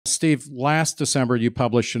Steve, last December you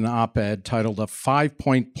published an op-ed titled "A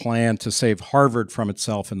Five-Point Plan to Save Harvard from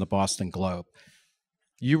Itself" in the Boston Globe.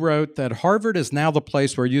 You wrote that Harvard is now the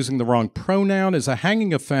place where using the wrong pronoun is a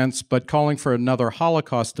hanging offense, but calling for another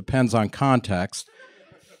Holocaust depends on context,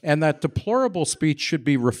 and that deplorable speech should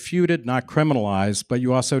be refuted, not criminalized. But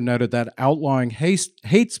you also noted that outlawing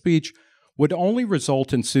hate speech would only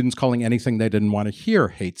result in students calling anything they didn't want to hear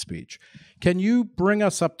hate speech. Can you bring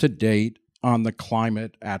us up to date on the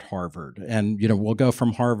climate at Harvard? And, we'll go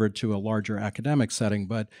from Harvard to a larger academic setting,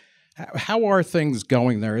 but how are things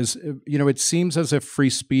going there? It seems as if free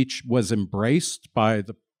speech was embraced by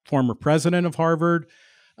the former president of Harvard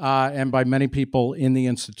and by many people in the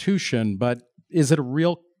institution, but is it a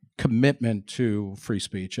real commitment to free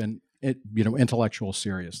speech and intellectual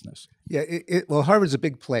seriousness? Yeah, well, Harvard's a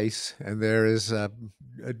big place, and there is a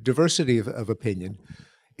diversity of opinion.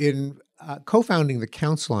 In co-founding the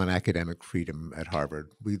Council on Academic Freedom at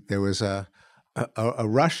Harvard, there was a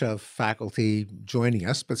rush of faculty joining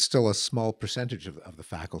us, but still a small percentage of the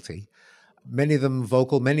faculty. Many of them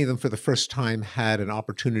vocal, many of them for the first time had an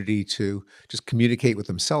opportunity to just communicate with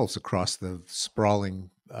themselves across the sprawling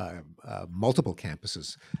multiple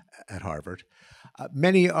campuses at Harvard.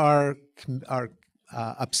 Many are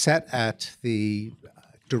upset at the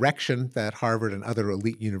direction that Harvard and other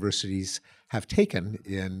elite universities have taken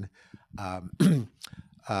in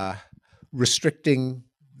restricting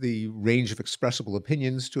the range of expressible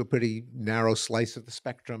opinions to a pretty narrow slice of the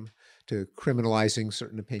spectrum, to criminalizing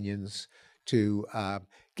certain opinions, to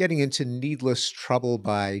getting into needless trouble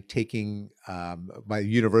by by the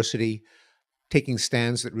university taking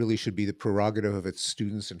stands that really should be the prerogative of its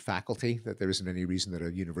students and faculty, that there isn't any reason that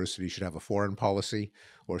a university should have a foreign policy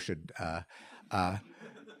or should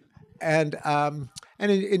and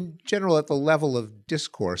in general, at the level of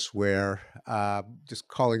discourse where just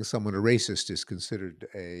calling someone a racist is considered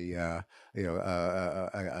a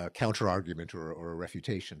counter argument or a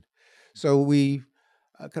refutation. So we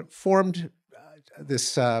kind of formed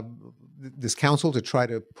this council to try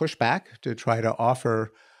to push back, to try to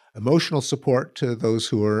offer emotional support to those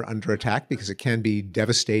who are under attack, because it can be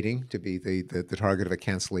devastating to be the target of a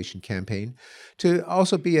cancellation campaign, to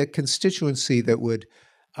also be a constituency that would,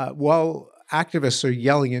 while activists are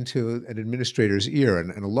yelling into an administrator's ear,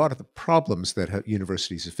 and a lot of the problems that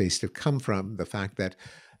universities have faced have come from the fact that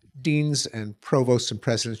deans and provosts and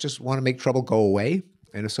presidents just want to make trouble go away.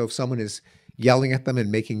 And so if someone is yelling at them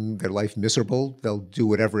and making their life miserable, they'll do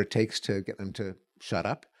whatever it takes to get them to shut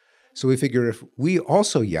up. So we figure if we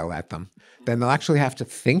also yell at them, then they'll actually have to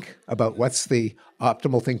think about what's the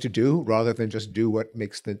optimal thing to do rather than just do what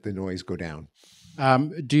makes the noise go down.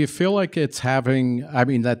 Do you feel like it's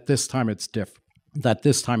that this time it's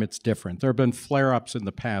different? There have been flare-ups in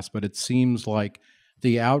the past, but it seems like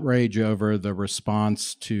the outrage over the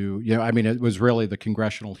response to, it was really the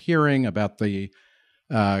congressional hearing about the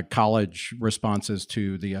college responses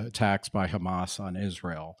to the attacks by Hamas on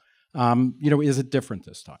Israel. Is it different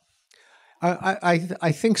this time?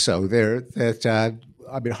 I think so.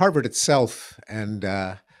 Harvard itself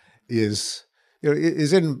is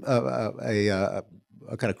in a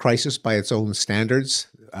kind of crisis by its own standards,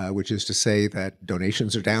 which is to say that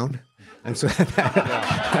donations are down, and so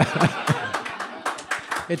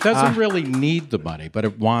it doesn't really need the money, but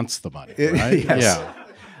it wants the money, right? Yes.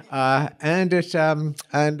 Yeah,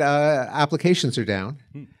 and applications are down.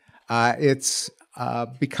 It's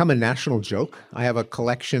become a national joke. I have a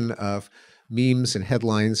collection of memes and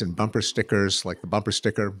headlines and bumper stickers, like the bumper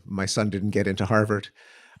sticker, "My son didn't get into Harvard,"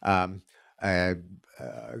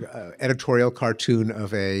 editorial cartoon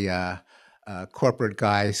of a corporate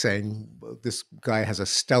guy saying, "This guy has a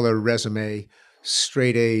stellar resume,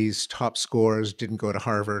 straight A's, top scores, didn't go to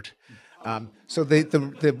Harvard." So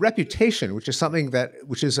the reputation, which is something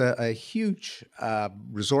which is a huge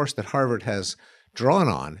resource that Harvard has drawn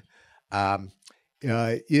on,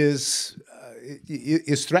 is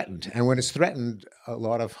threatened. And when it's threatened, a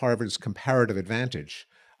lot of Harvard's comparative advantage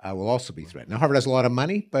will also be threatened. Now, Harvard has a lot of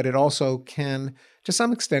money, but it also can, to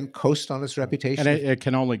some extent, coast on its reputation. And it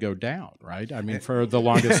can only go down, right? For the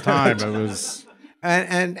longest time, it was...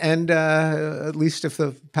 And at least if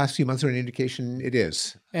the past few months are an indication, it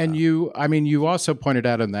is. And you also pointed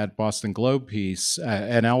out in that Boston Globe piece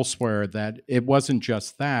and elsewhere that it wasn't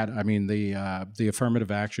just that. The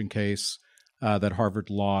affirmative action case that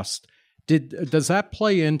Harvard lost, does that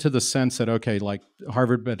play into the sense that, okay, like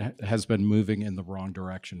Harvard has been moving in the wrong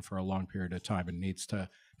direction for a long period of time and needs to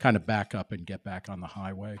kind of back up and get back on the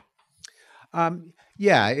highway?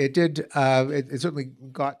 Yeah, it did. It certainly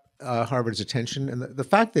got Harvard's attention, and the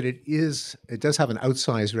fact that it does have an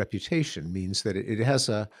outsized reputation means that it has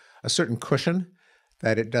a certain cushion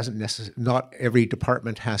that it doesn't not every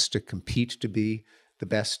department has to compete to be the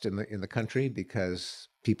best in the country, because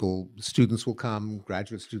students will come,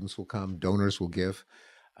 graduate students will come, donors will give.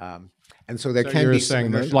 And so there can you're be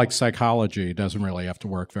saying that, like, psychology doesn't really have to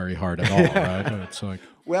work very hard at all, right? It's like,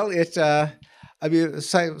 well, I mean,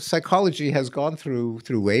 psychology has gone through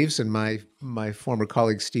waves, and my former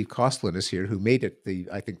colleague Steve Kostlin is here, who made it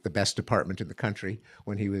I think the best department in the country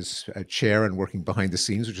when he was a chair and working behind the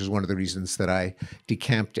scenes, which is one of the reasons that I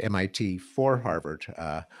decamped MIT for Harvard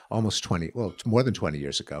more than 20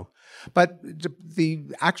 years ago. But the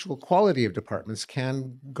actual quality of departments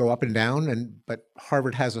can go up and down, but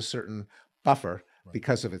Harvard has a certain buffer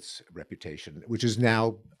because of its reputation, which is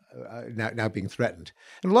now being threatened.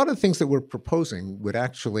 And a lot of the things that we're proposing would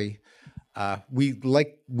actually, we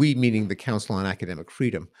meaning the Council on Academic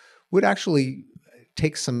Freedom, would actually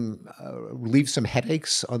relieve some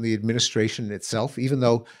headaches on the administration itself, even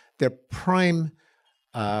though their prime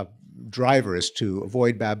driver is to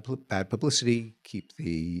avoid bad publicity, keep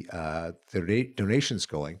their donations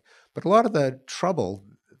going. But a lot of the trouble,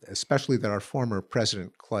 especially that our former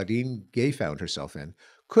president Claudine Gay found herself in,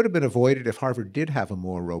 could have been avoided if Harvard did have a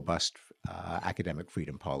more robust academic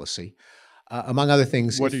freedom policy. Among other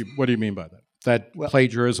things. What do you mean by that? That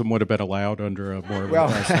plagiarism would have been allowed under a more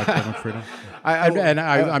robust academic freedom?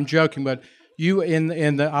 I'm joking, but you,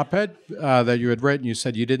 in the op-ed that you had written, you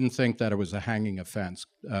said you didn't think that it was a hanging offense,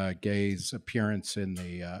 Gay's appearance in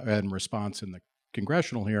and response in the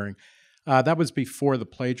congressional hearing. That was before the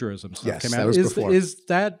plagiarism stuff came out. That was before.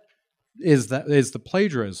 Is the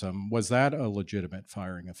plagiarism, was that a legitimate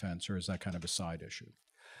firing offense, or is that kind of a side issue?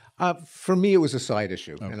 For me, it was a side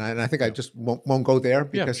issue, okay. and I think I just won't go there,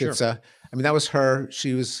 because it's. I mean, that was her.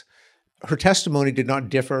 Her testimony did not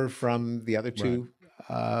differ from the other two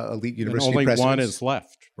elite university only presidents. One is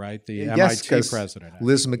left, right? The MIT president.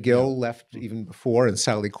 Liz McGill left even before, and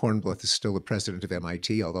Sally Kornbluth is still the president of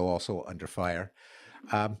MIT, although also under fire.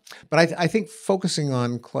 But I think focusing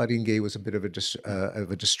on Claudine Gay was a bit of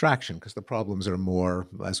a distraction, because the problems are more,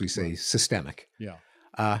 as we say, systemic. Yeah.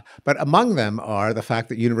 But among them are the fact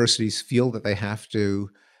that universities feel that they have to,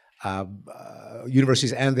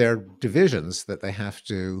 universities and their divisions, that they have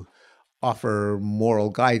to offer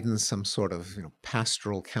moral guidance, some sort of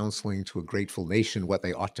pastoral counseling to a grateful nation, what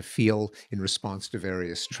they ought to feel in response to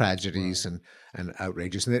various tragedies and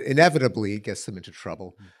outrages. And it inevitably gets them into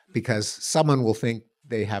trouble, because someone will think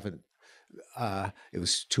they haven't, it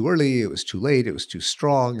was too early, it was too late, it was too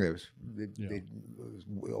strong,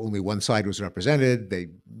 only one side was represented, they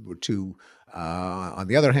were too on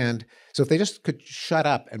the other hand. So if they just could shut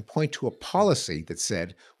up and point to a policy that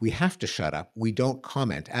said, we have to shut up, we don't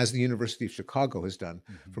comment, as the University of Chicago has done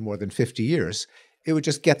for more than 50 years, it would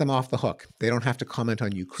just get them off the hook. They don't have to comment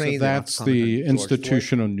on Ukraine. So that's the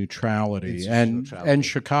institutional neutrality. And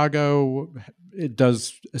Chicago, it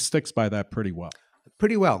sticks by that pretty well.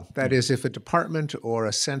 Pretty well. That is, if a department or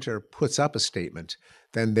a center puts up a statement,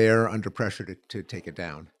 then they're under pressure to take it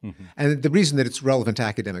down. Mm-hmm. And the reason that it's relevant to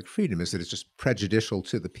academic freedom is that it's just prejudicial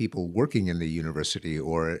to the people working in the university,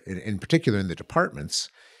 or in particular in the departments.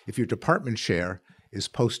 If your department chair is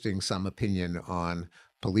posting some opinion on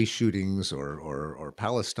police shootings or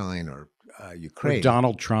Palestine or Ukraine. Or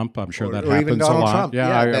Donald Trump, I'm sure that happens a lot.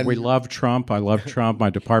 Trump. We love Trump. I love Trump. My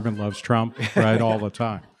department loves Trump, right, all the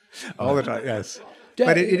time. All the time, yes.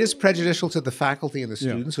 But it is prejudicial to the faculty and the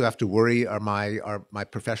students who have to worry, are my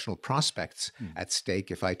professional prospects at stake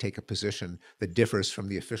if I take a position that differs from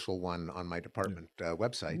the official one on my department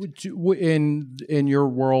website. In your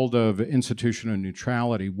world of institutional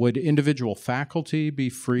neutrality, would individual faculty be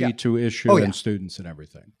free to issue and students and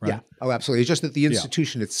everything? Right? Yeah. Oh, absolutely. It's just that the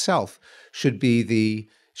institution itself should be the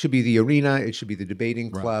arena. It should be the debating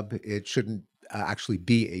club. It shouldn't actually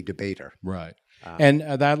be a debater. Right. And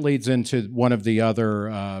that leads into one of the other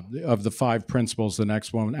of the 5 principles. The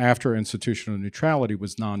next one after institutional neutrality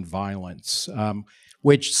was nonviolence,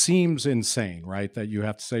 which seems insane, right? That you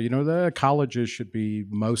have to say, the colleges should be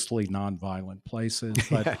mostly nonviolent places.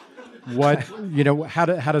 But how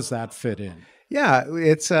does that fit in? Yeah,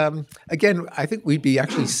 it's again, I think we'd be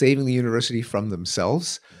actually saving the university from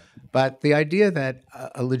themselves. But the idea that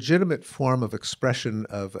a legitimate form of expression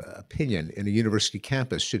of opinion in a university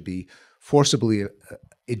campus should be forcibly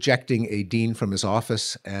ejecting a dean from his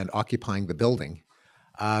office and occupying the building,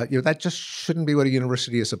 that just shouldn't be what a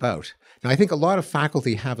university is about. Now, I think a lot of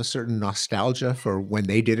faculty have a certain nostalgia for when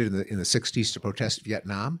they did it in the 60s to protest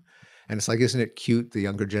Vietnam. And it's like, isn't it cute, the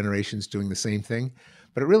younger generation's doing the same thing?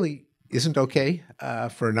 But it really isn't okay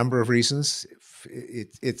for a number of reasons.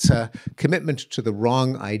 It's a commitment to the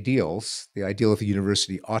wrong ideals. The ideal of a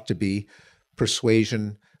university ought to be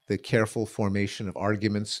persuasion, the careful formation of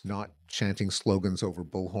arguments, not chanting slogans over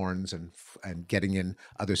bullhorns and getting in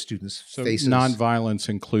other students' So faces. nonviolence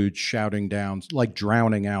includes shouting down, like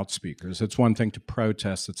drowning out speakers. It's one thing to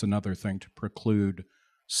protest. It's another thing to preclude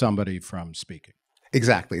somebody from speaking.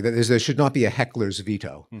 Exactly. There should not be a heckler's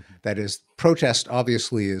veto. Mm-hmm. That is, protest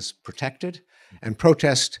obviously is protected, and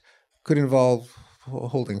protest could involve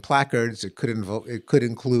holding placards. It could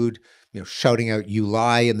include, shouting out "you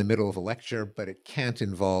lie" in the middle of a lecture, but it can't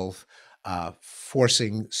involve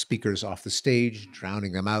forcing speakers off the stage,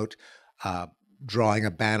 drowning them out, drawing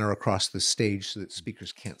a banner across the stage so that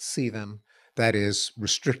speakers can't see them. That is,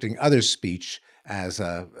 restricting others' speech as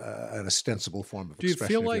an ostensible form of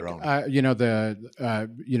expression of your own. Do you feel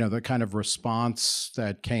like, the kind of response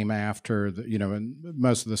that came after, and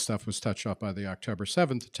most of the stuff was touched up by the October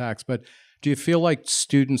 7th attacks, but do you feel like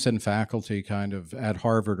students and faculty kind of at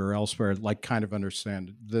Harvard or elsewhere, like kind of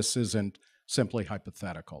understand this isn't simply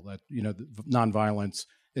hypothetical, that, nonviolence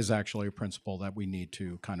is actually a principle that we need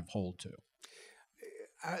to kind of hold to?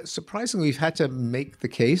 Surprisingly, we've had to make the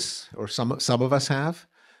case, or some of us have,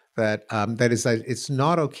 that it's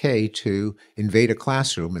not okay to invade a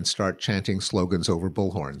classroom and start chanting slogans over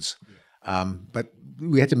bullhorns. But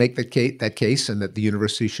we had to make that case, and that the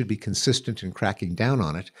university should be consistent in cracking down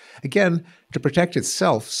on it. Again, to protect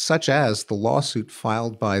itself, such as the lawsuit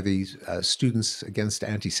filed by the students against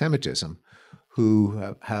anti-Semitism,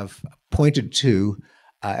 who have pointed to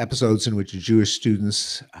episodes in which Jewish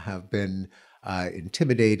students have been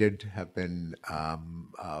intimidated, have been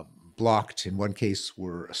blocked, in one case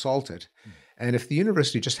were assaulted. And if the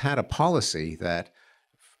university just had a policy that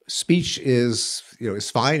speech is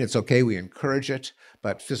fine, it's okay, we encourage it,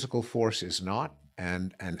 but physical force is not,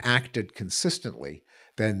 and acted consistently,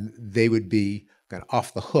 then they would be kind of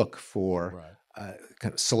off the hook for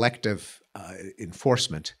kind of selective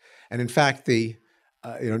enforcement. And in fact,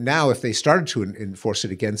 now if they started to enforce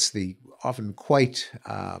it against the often quite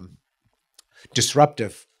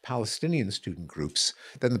disruptive Palestinian student groups,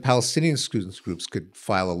 then the Palestinian students groups could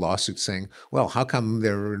file a lawsuit saying, well, how come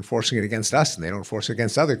they're enforcing it against us and they don't enforce it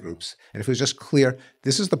against other groups? And if it was just clear,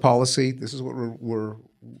 this is the policy, this is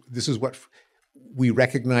what we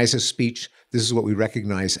recognize as speech, this is what we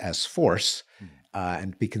recognize as force,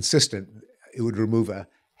 and be consistent, it would remove a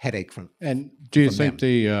headache from. And do you think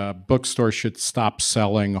the bookstore should stop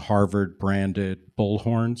selling Harvard-branded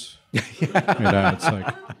bullhorns? It's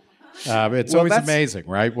like. It's always amazing,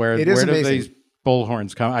 right? Where do these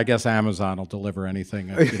bullhorns come? I guess Amazon will deliver anything,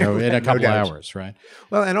 in a couple hours, right?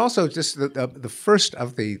 Well, and also just the first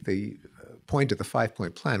of the point of the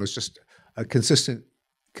 5-point plan was just a consistent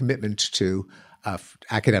commitment to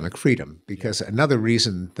academic freedom. Because another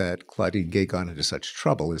reason that Claudine Gay got into such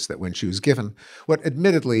trouble is that when she was given what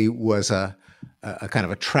admittedly was a kind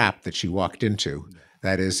of a trap that she walked into.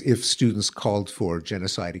 That is, if students called for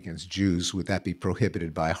genocide against Jews, would that be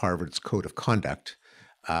prohibited by Harvard's Code of Conduct?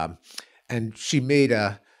 And she made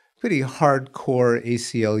a pretty hardcore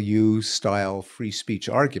ACLU-style free speech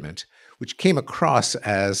argument, which came across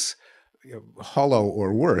as hollow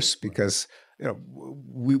or worse, because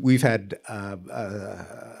we've had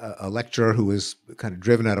a lecturer who was kind of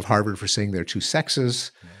driven out of Harvard for saying there are two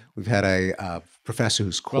sexes. We've had a professor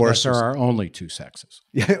whose course there are only two sexes.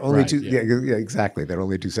 Yeah, only two. Yeah, exactly. There are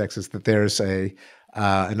only two sexes. That there's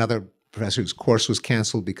another professor whose course was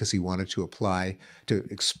canceled because he wanted to apply to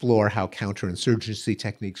explore how counterinsurgency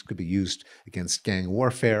techniques could be used against gang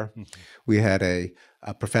warfare. Mm-hmm. We had a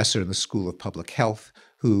professor in the School of Public Health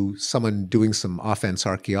who, someone doing some offense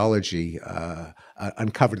archaeology,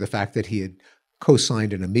 uncovered the fact that he had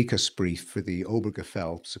co-signed an amicus brief for the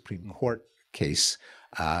Obergefell Supreme Court case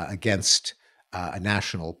against a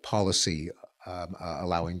national policy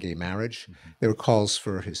allowing gay marriage. Mm-hmm. There were calls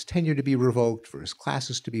for his tenure to be revoked, for his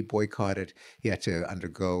classes to be boycotted. He had to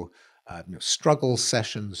undergo struggle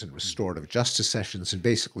sessions and restorative justice sessions and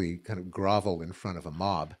basically kind of grovel in front of a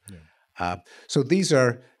mob. Yeah. So these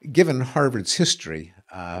are, given Harvard's history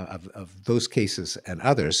of those cases and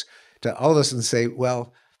others, to all of us and say,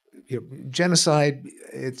 well, genocide,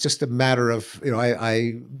 it's just a matter of,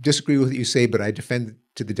 I disagree with what you say, but I defend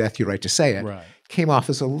to the death your right to say it, came off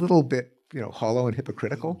as a little bit, hollow and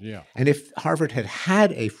hypocritical. Yeah. And if Harvard had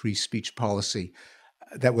had a free speech policy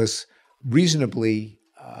that was reasonably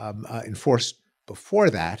enforced before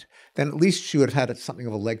that, then at least she would have had something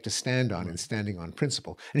of a leg to stand on in standing on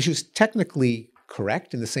principle. And she was technically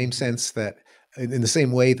correct in the same sense that, in the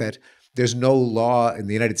same way that there's no law in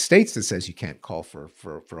the United States that says you can't call for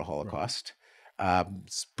a Holocaust.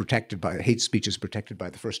 protected by hate speech is protected by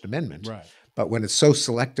the First Amendment. Right. But when it's so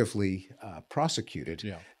selectively prosecuted,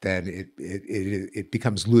 Yeah. then it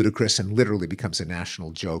becomes ludicrous and literally becomes a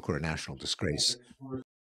national joke or a national disgrace.